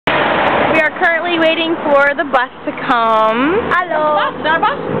currently waiting for the bus to come. Hello. Is that a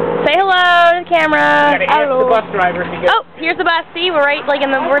bus? Say hello to the camera. Hello. The bus driver. Oh, here's the bus. See, we're right we're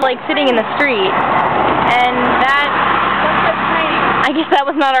sitting in the street, and that. I guess that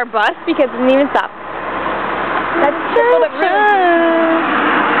was not our bus because it didn't even stop. That's so fun.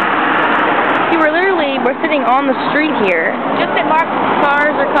 See, we're sitting on the street here. Just at Mark.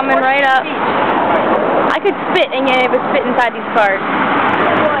 Cars are coming right up. I could spit and it would spit inside these cars.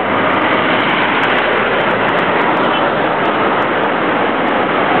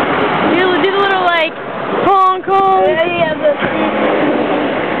 Do the little like honk honk.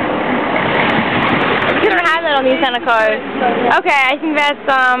 You don't have that on these kind of cars. Okay, I think that's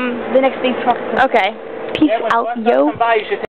the next big truck. Okay. Peace out, yo.